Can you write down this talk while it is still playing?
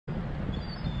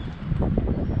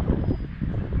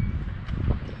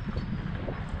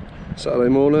Saturday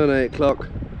morning, 8 o'clock.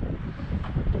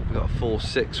 We've got a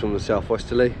 4-6 from the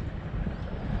southwesterly.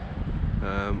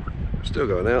 Still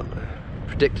going out.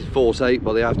 Predicted 4-8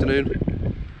 by the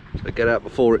afternoon. So get out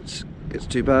before it gets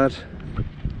too bad.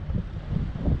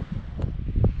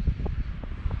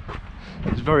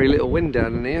 There's very little wind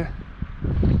down in here.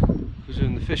 Because we're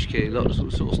in the fish quay, a lot of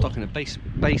sort of stuck in a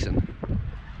basin.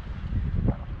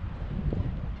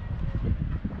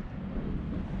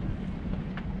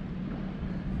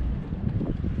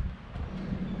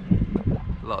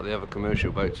 A lot of the other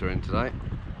commercial boats are in today.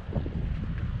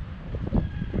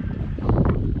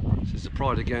 This is the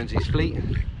pride of Guernsey's fleet.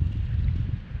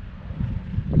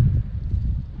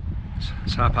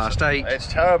 It's 8:30. It's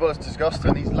terrible, it's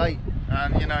disgusting, he's late.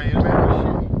 And you know, you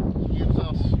remember shit he gives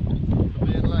us for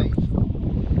being late.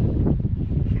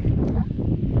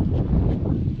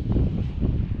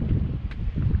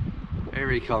 Here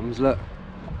he comes, look.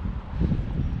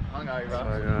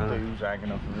 Hungover.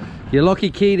 Dragging off of it. You're lucky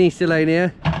Keeney's still ain't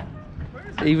here. Where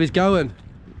is he? He was going.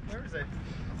 Where is he?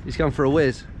 He's going for a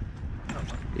whiz.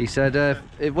 He said,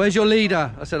 where's your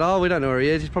leader? I said, oh, we don't know where he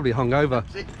is. He's probably hungover.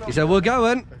 He said, we're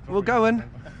going. We're going.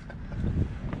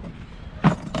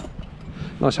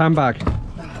 Nice handbag.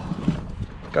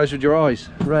 Goes with your eyes.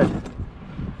 Red.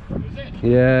 Is it?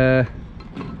 Yeah.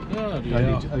 Oh,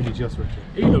 only just Richard.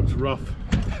 He looks rough.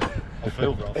 I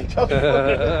feel rough.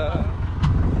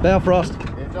 Belfrost.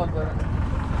 Yeah, John, doesn't it?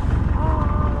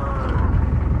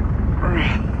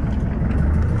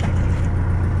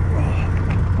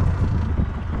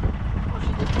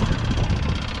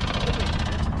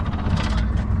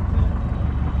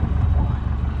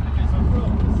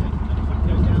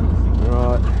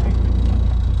 Right.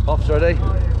 Off's ready.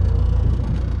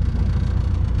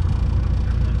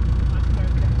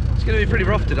 It's going to be pretty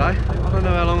rough today. I don't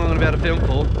know how long I'm going to be able to film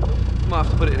for. Might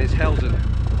have to put it in his Helden.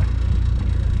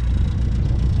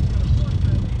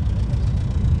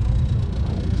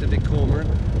 It's a big cormorant.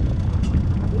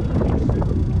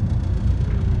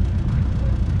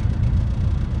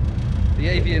 The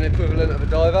avian equivalent of a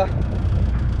diver.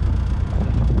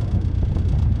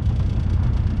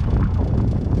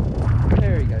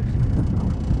 There he goes.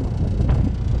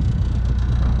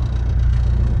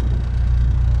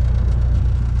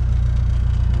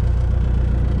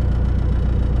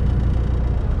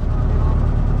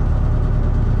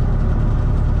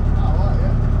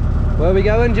 Where are we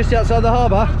going? Just outside the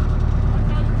harbour?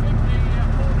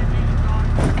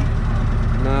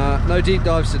 Nah, no deep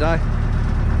dives today.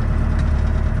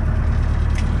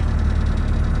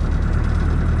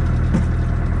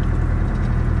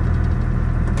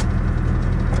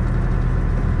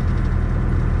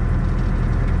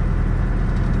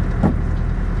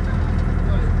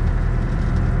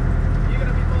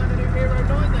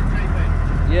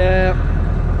 Yeah,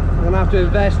 I'm gonna have to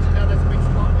invest. Now there's a big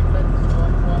spot in the fence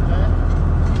right there.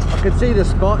 I can see the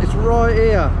spot, it's right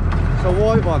here. It's a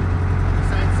white one.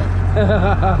 Saying something.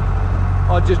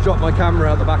 I just dropped my camera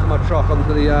out the back of my truck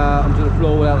onto the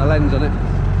floor without the lens on it.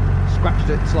 Scratched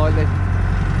it slightly.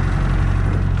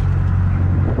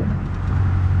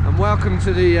 And welcome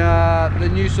to the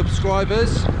new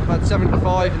subscribers. I've had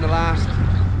 75 in the last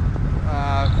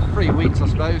 3 weeks, I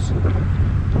suppose.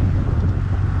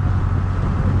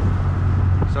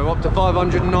 So up to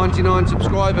 599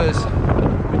 subscribers,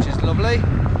 which is lovely.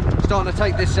 Starting to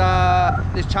take this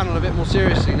this channel a bit more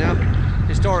seriously now.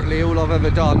 Historically, all I've ever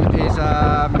done is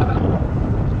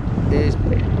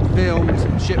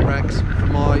filmed shipwrecks for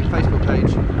my Facebook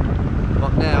page.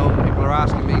 But now people are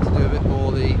asking me to do a bit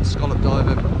more the scallop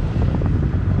diving,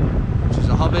 which is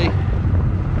a hobby.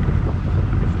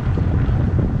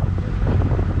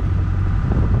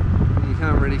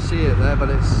 Can't really see it there, but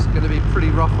it's going to be pretty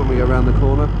rough when we go around the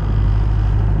corner.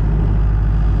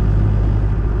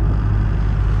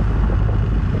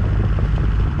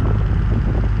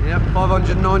 Yep,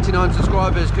 599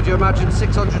 subscribers. Could you imagine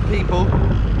 600 people?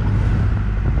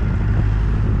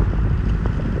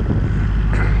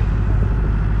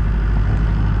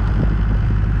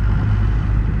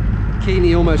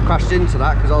 Keeney almost crashed into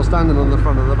that because I was standing on the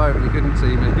front of the boat and he couldn't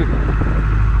see me.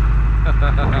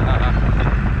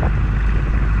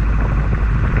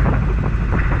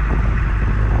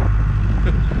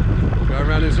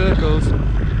 Around in circles. Did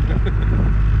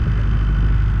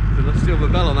I steal the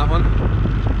bell on that one?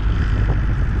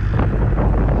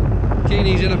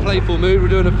 Keeney's in a playful mood. We're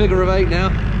doing a figure of 8 now.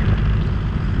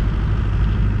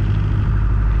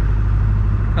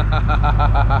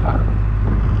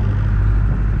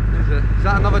 Is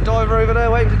that another diver over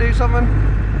there waiting to do something?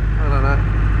 I don't know.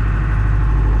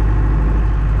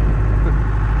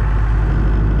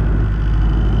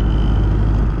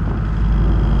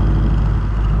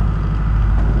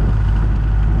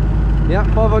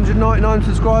 599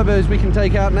 subscribers we can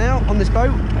take out now on this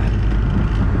boat.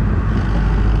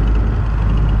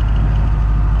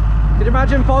 Can you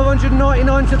imagine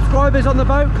 599 subscribers on the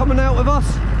boat coming out with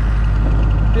us?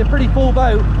 Be a pretty full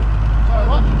boat. Sorry,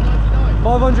 what?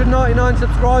 599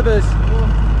 subscribers.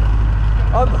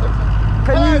 Hello,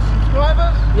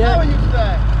 subscribers. Yeah. How are you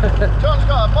today? John's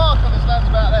got a mark on his hands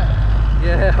about there.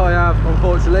 Yeah, I have,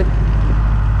 unfortunately.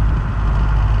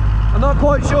 I'm not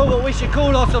quite sure what we should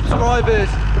call our subscribers.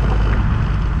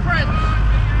 Friends.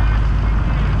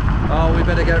 Oh, we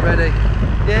better get ready.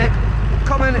 Yeah,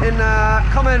 comment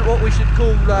what we should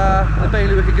call the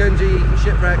Bailiwick of Guernsey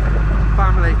shipwreck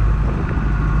family.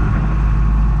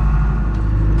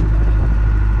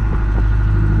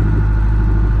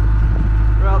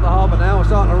 We're out the harbour now. We're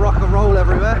starting to rock and roll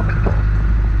everywhere.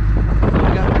 So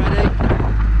we're getting ready.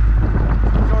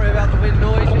 Sorry about the wind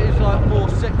noise. It is like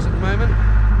 4-6 at the moment.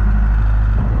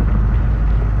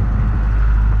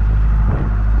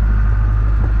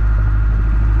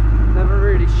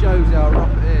 Shows how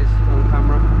rough it is on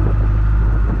camera.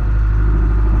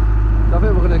 So I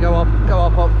think we're going to go up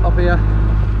here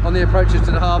on the approaches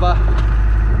to the harbour.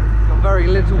 Got very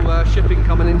little shipping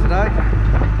coming in today.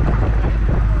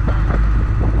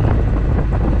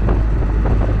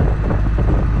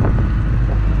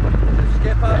 The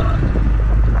skipper.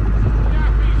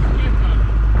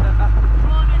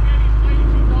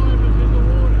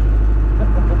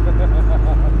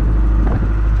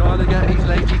 Trying to get these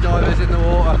lazy divers in the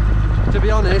water. To be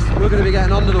honest, we're going to be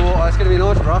getting under the water. It's going to be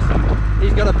nice for us.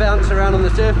 He's got to bounce around on the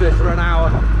surface for an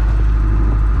hour.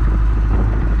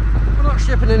 We're not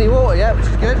shipping any water yet, which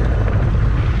is good.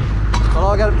 Well,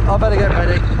 I better get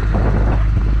ready.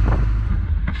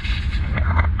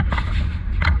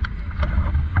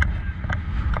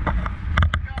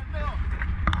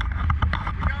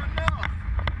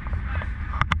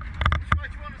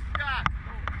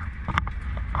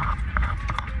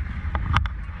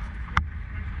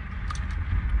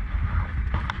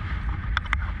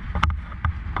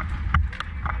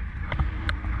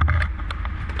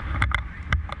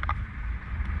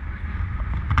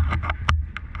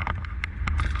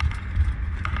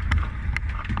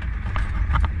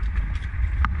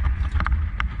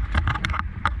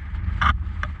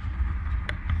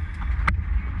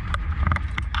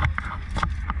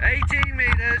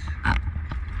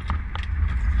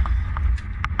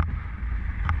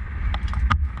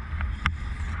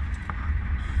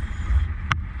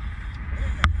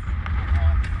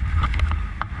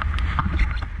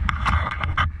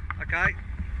 Okay,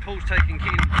 Paul's taking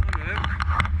keen time with him.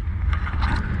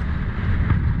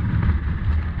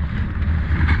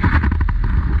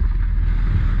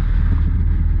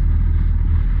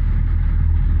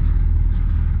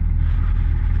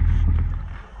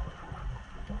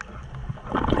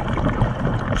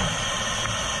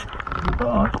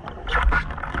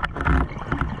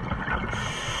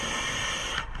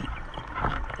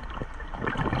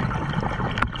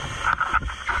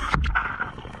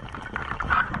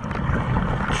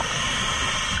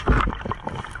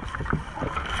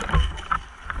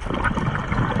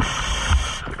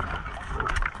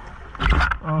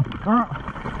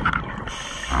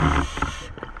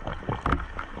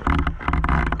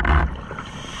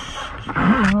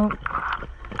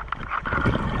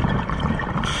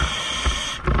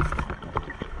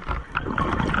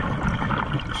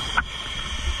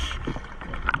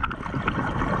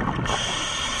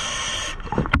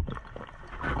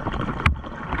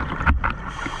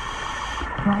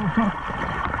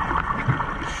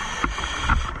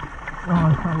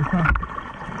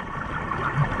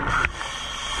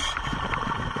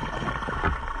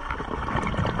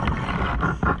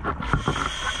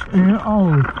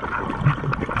 Oh,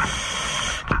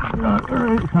 not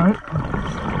very tight.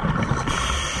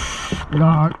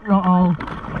 Not all.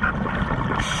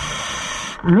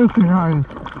 Looking nice.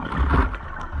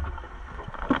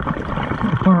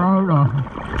 Corona.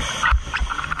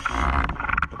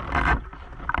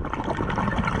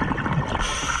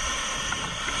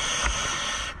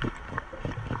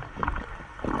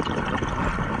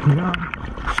 Yeah.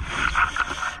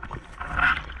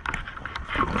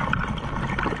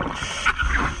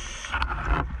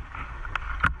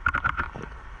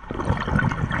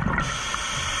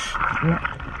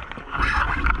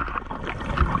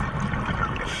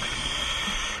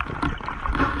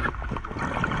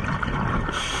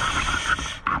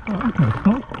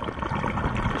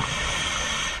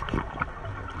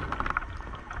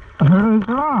 Here's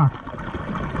the rock.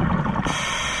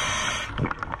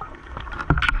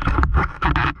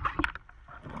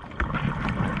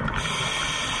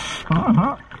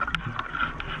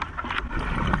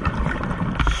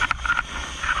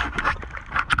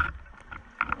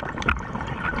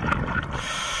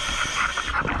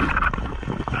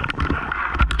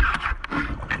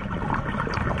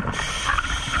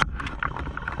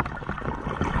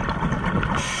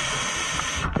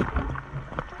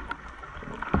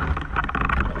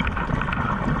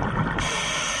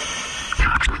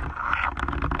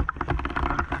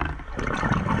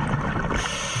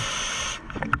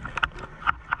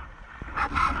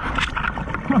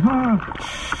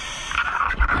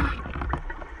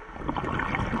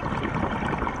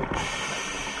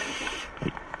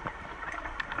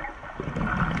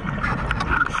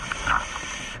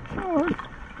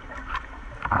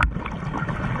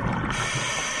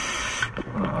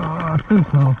 too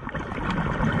slow.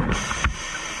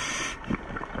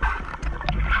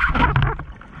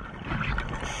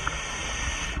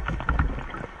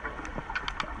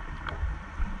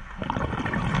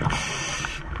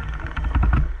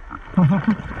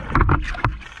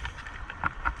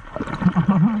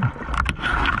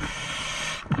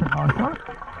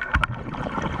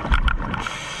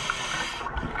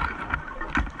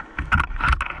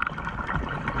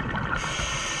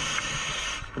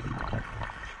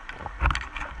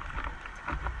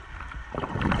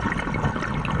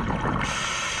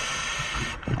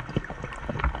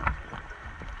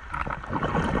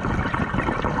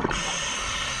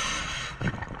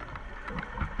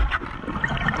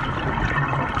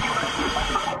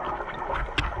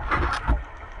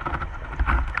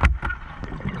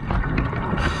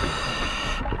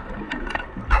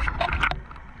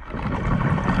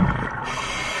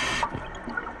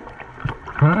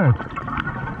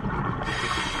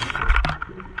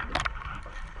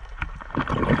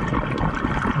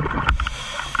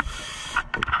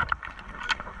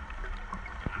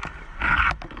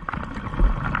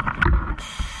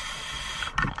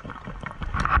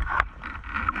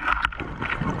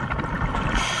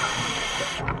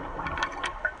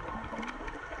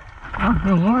 That's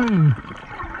the line.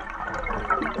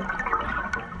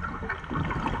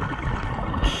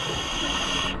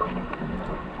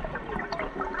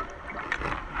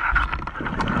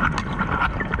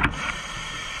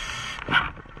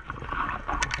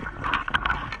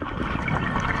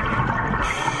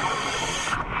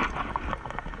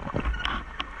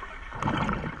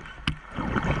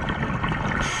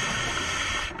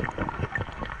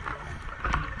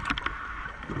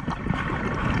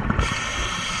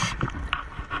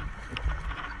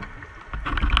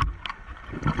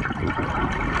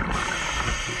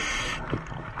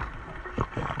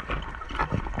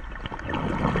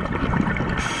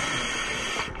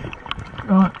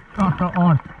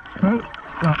 On. Right?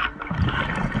 Yeah.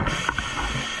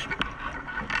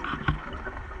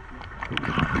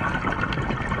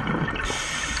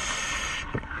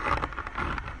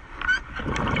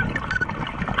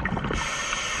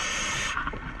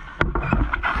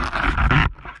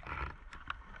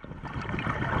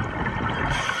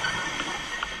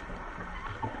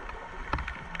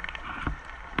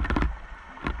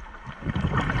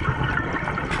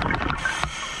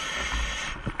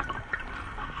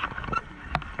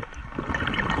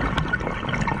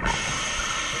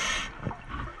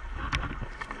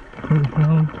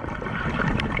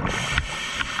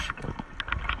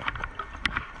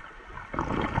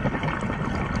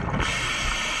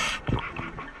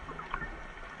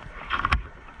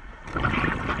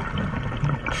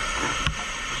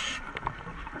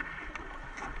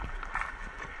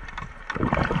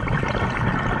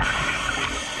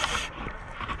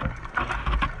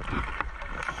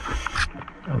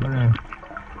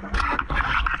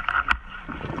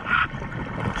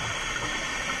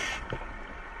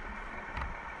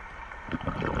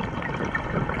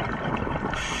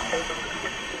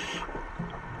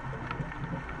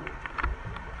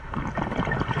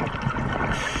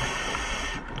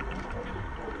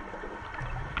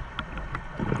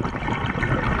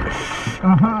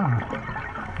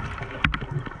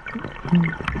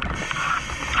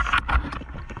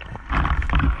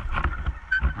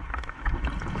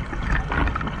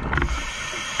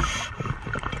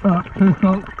 Too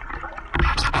slow.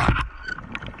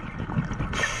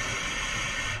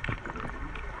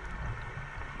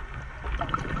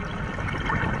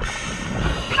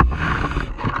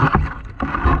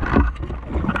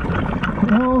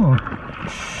 Oh.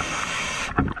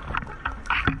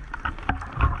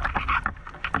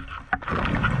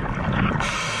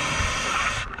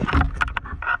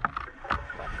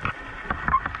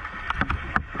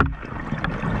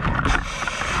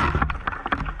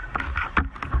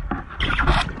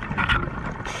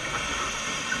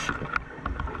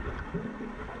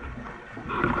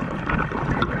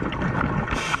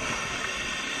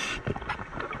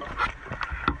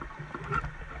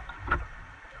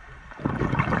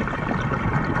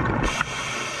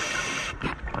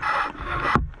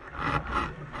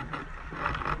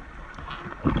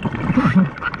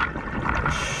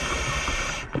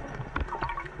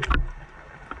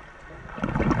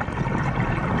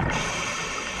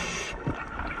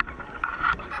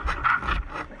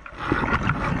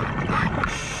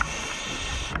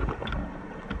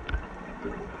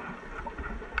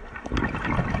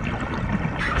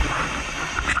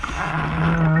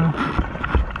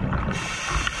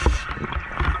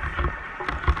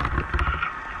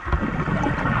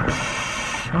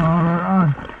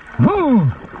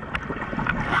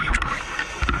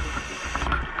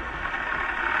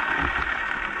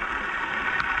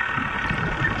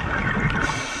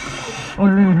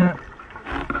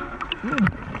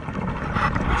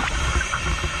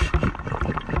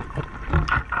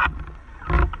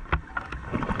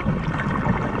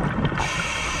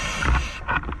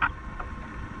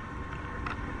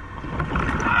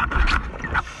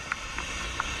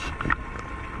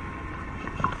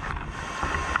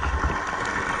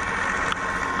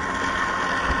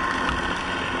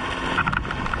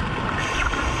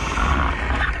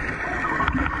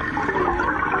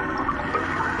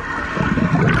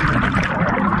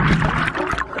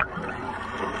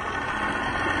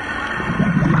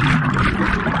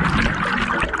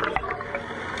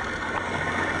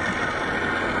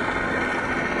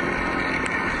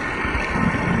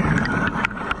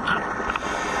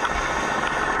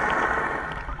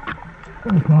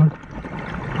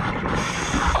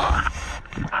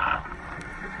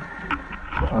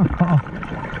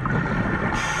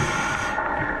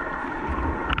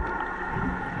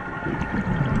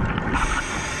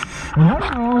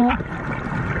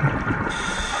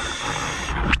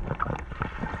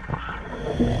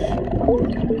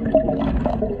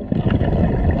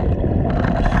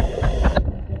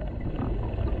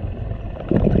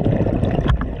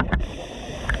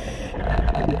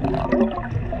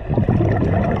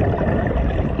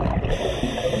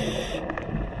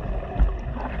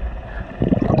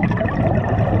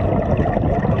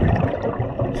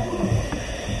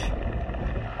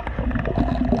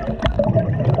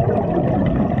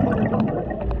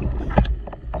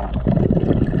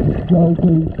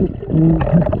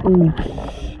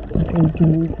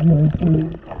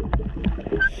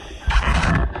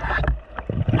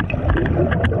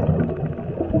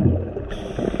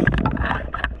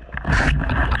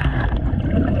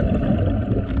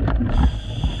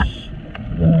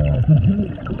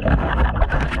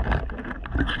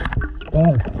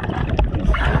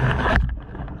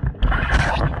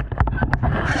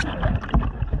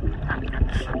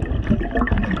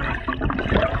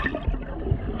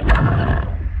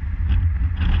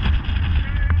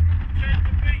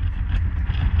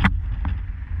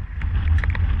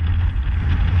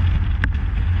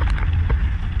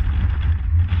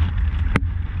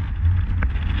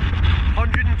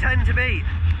 To beat.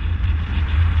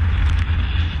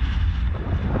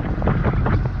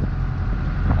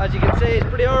 As you can see, it's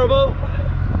pretty horrible.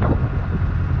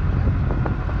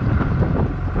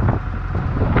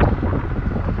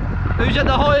 Who's at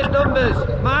the highest numbers?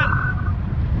 Matt?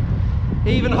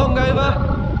 Even hungover?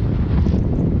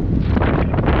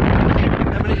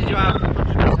 How many did you have?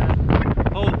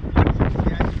 Oh.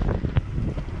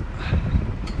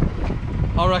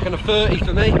 I reckon a 30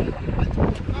 for me.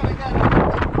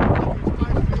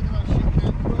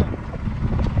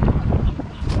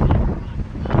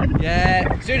 Yeah,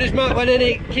 as soon as Matt went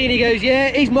in, Keeney goes, yeah,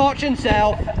 he's marching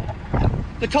south.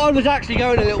 The time was actually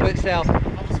going a little bit south. I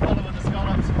was following the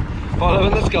scallops.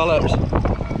 Following the scallops.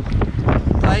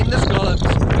 Playing the scallops.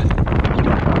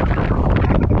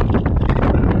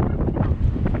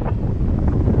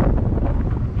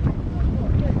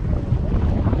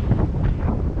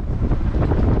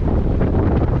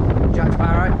 Jack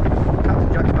Sparrow. Captain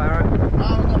Jack Sparrow. I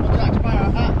haven't got my Jack Sparrow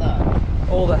hat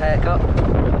there. Or the haircut.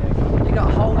 You got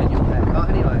a hole in your haircut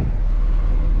anyway.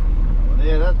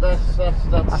 Yeah,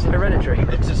 that's hereditary.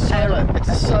 It's a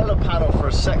solar panel for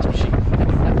a sex machine.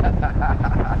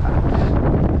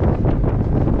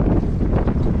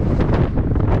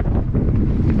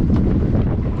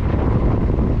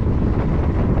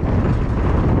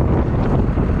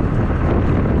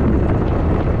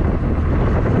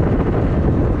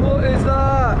 What is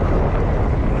that?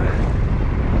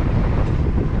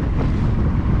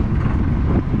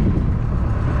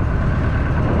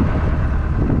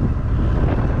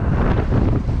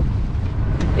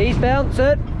 He's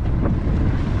bouncing.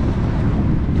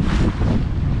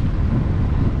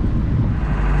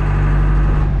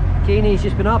 Keeney's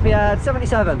just been up, he had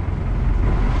 77.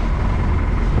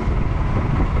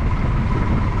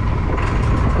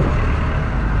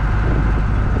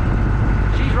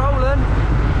 She's rolling.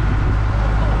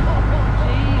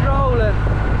 She's rolling.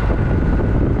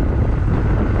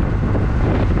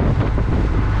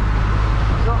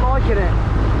 She's not liking it.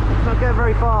 It's not going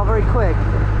very far, very quick.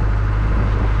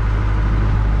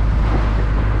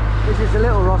 This is the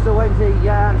little Russell, wait until you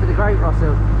get out for the great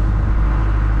Russell.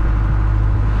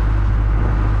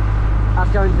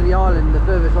 That's going to the island, the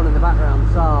furthest one in the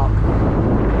background, Sark.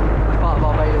 That's part of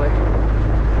our bailiwick.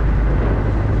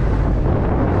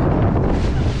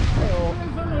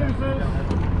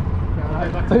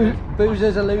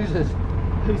 Boozers are losers.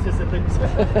 Losers are losers.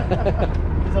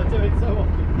 Because I do it so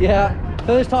often. Yeah,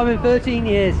 first time in 13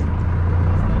 years.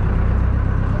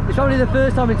 It's probably the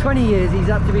first time in 20 years he's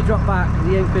had to be dropped back because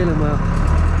he ain't feeling well.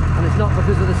 And it's not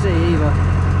because of the sea either.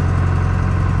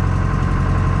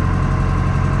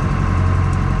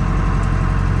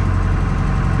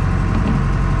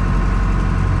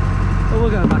 Well,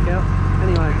 we're going back out.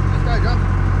 Anyway. Let's go, John.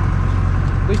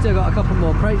 We still got a couple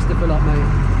more crates to fill up, mate.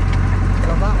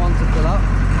 Got that one to fill up.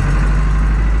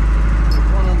 There's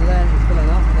one under there and he's filling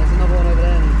up. And there's another one over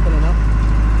there and he's filling up.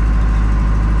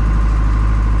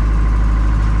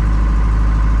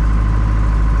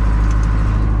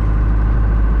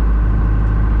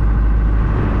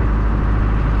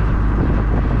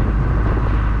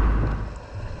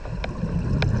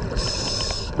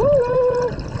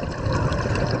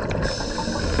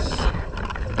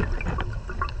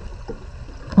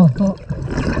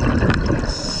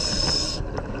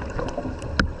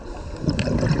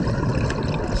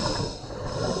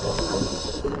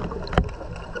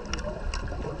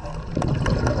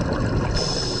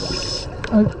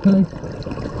 Okay.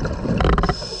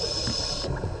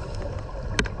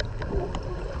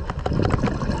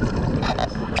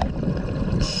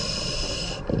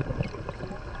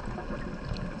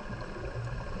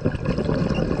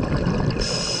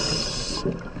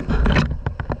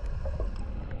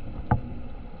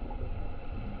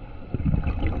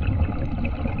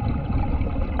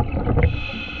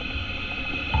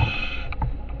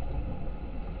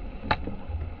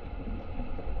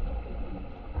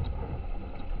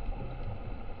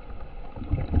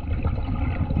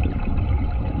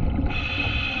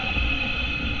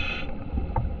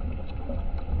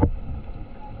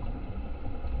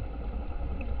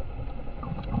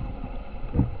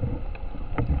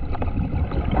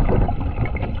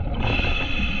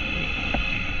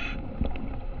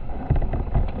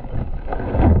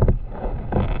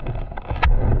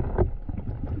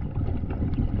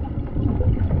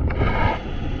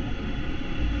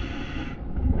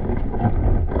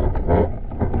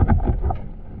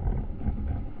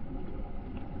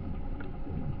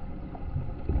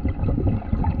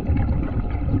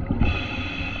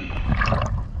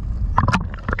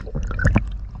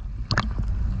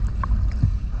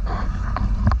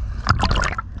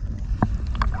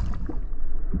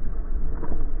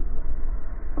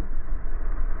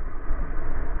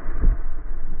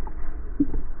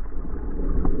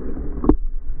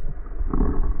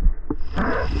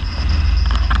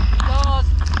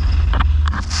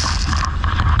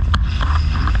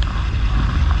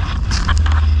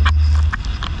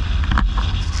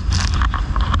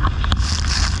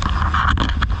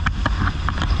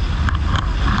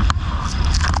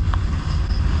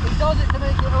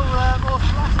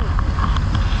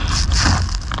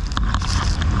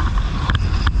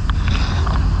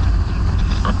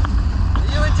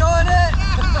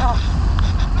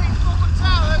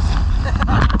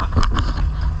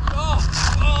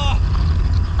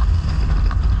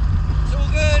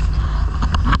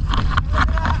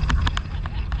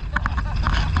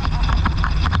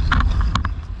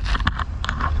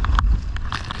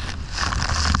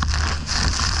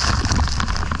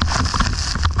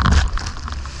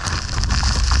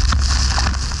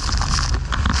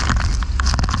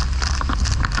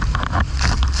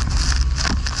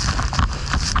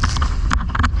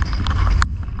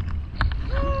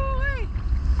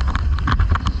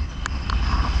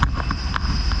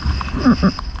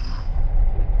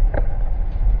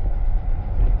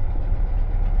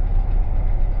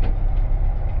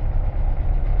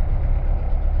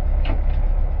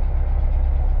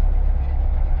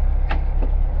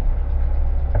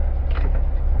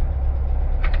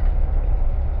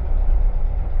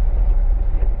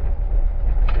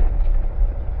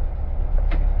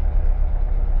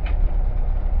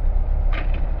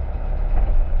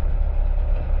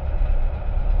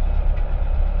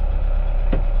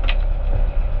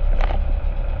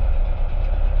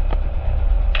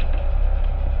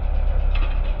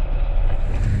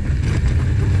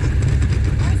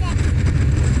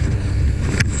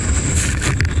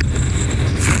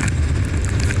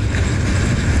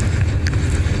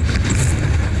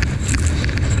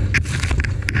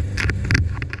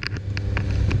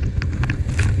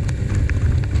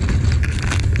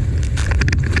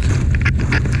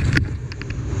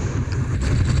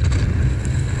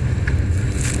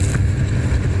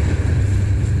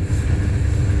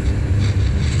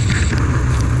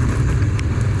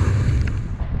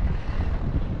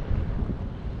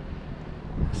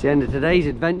 It's the end of today's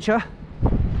adventure.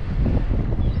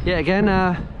 Yet again,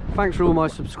 thanks for all my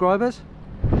subscribers.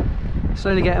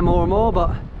 Slowly getting more and more,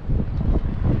 but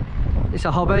it's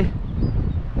a hobby.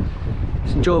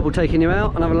 It's enjoyable taking you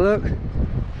out and having a look.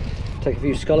 Take a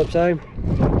few scallops home.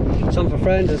 Some for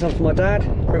friends and some for my dad,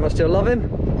 prove I still love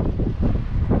him.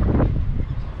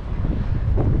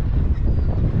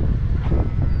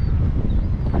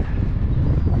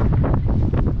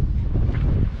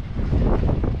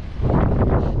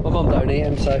 My mum don't eat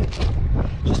him, so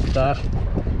just dad.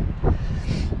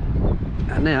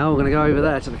 And now we're going to go over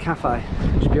there to the cafe,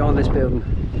 which is behind this building.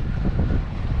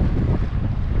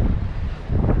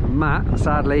 Matt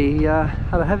sadly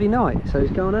had a heavy night, so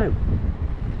he's going home.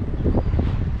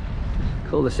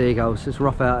 Call the seagulls, it's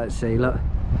rough out at sea, look.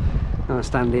 I'm going to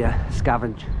stand here,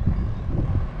 scavenge.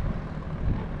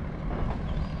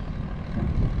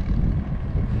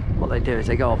 What they do is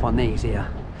they go up on these here,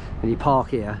 and you park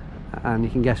here, and you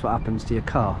can guess what happens to your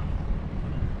car.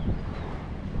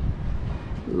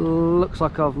 Looks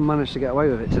like I've managed to get away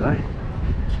with it today.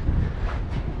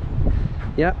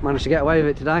 Yep, managed to get away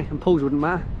with it today, and pulls wouldn't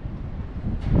matter.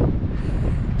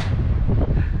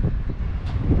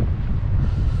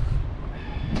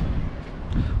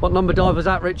 What number dive was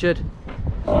that, Richard?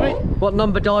 Sorry? What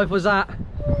number dive was that?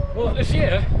 What, this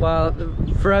year? Well,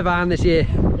 forever and this year.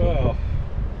 Well,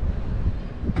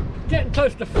 getting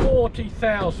close to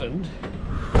 40,000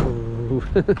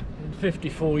 in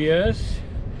 54 years.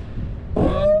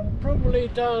 And probably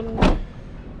done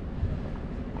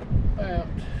about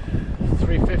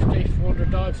 350, 400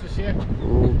 dives this year.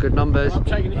 Ooh, good numbers. I'm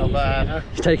taking it Not easy, bad. you know.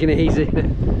 He's taking it easy.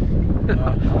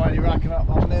 I'm only racking up,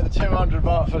 I'm near the 200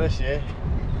 mark for this year.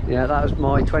 Yeah, that was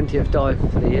my 20th dive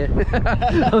for the year.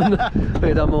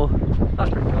 We've done more.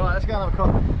 That's pretty cool. Right, let's go and have a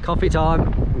coffee. Coffee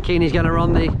time. And Keeney's going to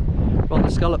run the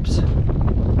scallops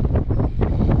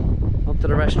up to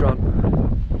the restaurant.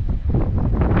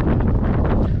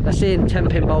 Let's see him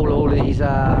 10-pin bowl all these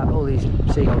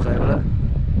seagulls over there.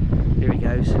 Here he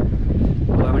goes.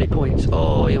 Oh, how many points?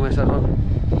 Oh, he almost has one.